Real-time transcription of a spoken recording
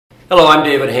Hello, I'm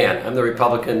David Hann. I'm the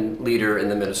Republican leader in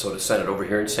the Minnesota Senate over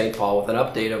here in St. Paul with an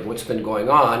update of what's been going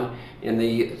on in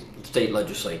the state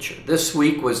legislature. This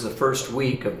week was the first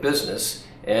week of business,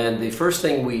 and the first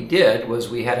thing we did was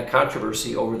we had a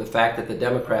controversy over the fact that the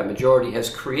Democrat majority has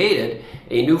created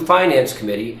a new finance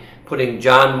committee, putting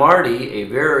John Marty, a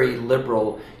very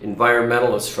liberal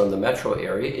environmentalist from the metro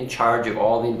area, in charge of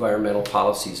all the environmental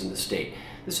policies in the state.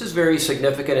 This is very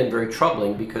significant and very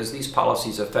troubling because these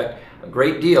policies affect a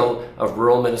great deal of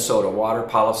rural Minnesota, water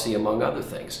policy among other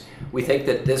things. We think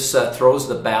that this throws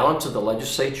the balance of the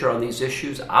legislature on these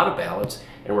issues out of balance,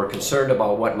 and we're concerned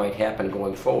about what might happen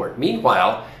going forward.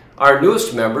 Meanwhile, our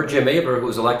newest member, Jim Aber, who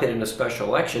was elected in a special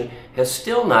election, has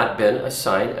still not been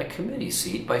assigned a committee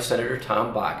seat by Senator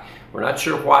Tom Bach. We're not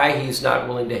sure why he's not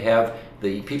willing to have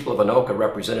the people of Anoka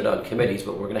represented on committees,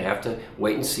 but we're going to have to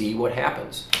wait and see what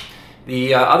happens.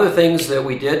 The other things that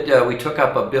we did, we took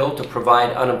up a bill to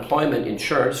provide unemployment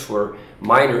insurance for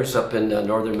minors up in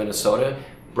northern Minnesota.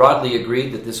 Broadly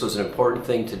agreed that this was an important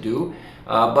thing to do,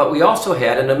 but we also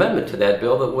had an amendment to that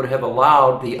bill that would have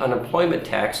allowed the unemployment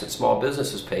tax that small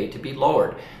businesses pay to be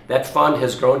lowered. That fund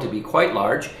has grown to be quite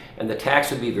large, and the tax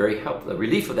would be very helpful. The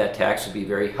relief of that tax would be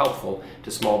very helpful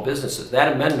to small businesses.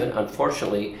 That amendment,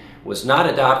 unfortunately, was not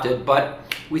adopted, but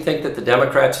we think that the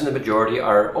Democrats in the majority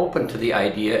are open to the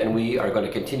idea, and we are going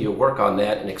to continue to work on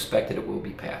that and expect that it will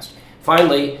be passed.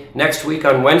 Finally, next week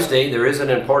on Wednesday, there is an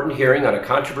important hearing on a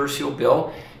controversial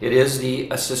bill. It is the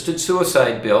assisted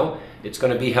suicide bill. It's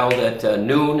going to be held at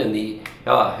noon in the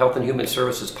Health and Human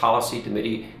Services Policy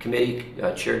Committee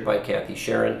chaired by Kathy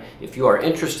Sharon. If you are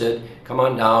interested, come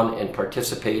on down and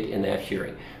participate in that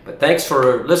hearing. But thanks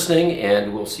for listening,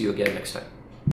 and we'll see you again next time.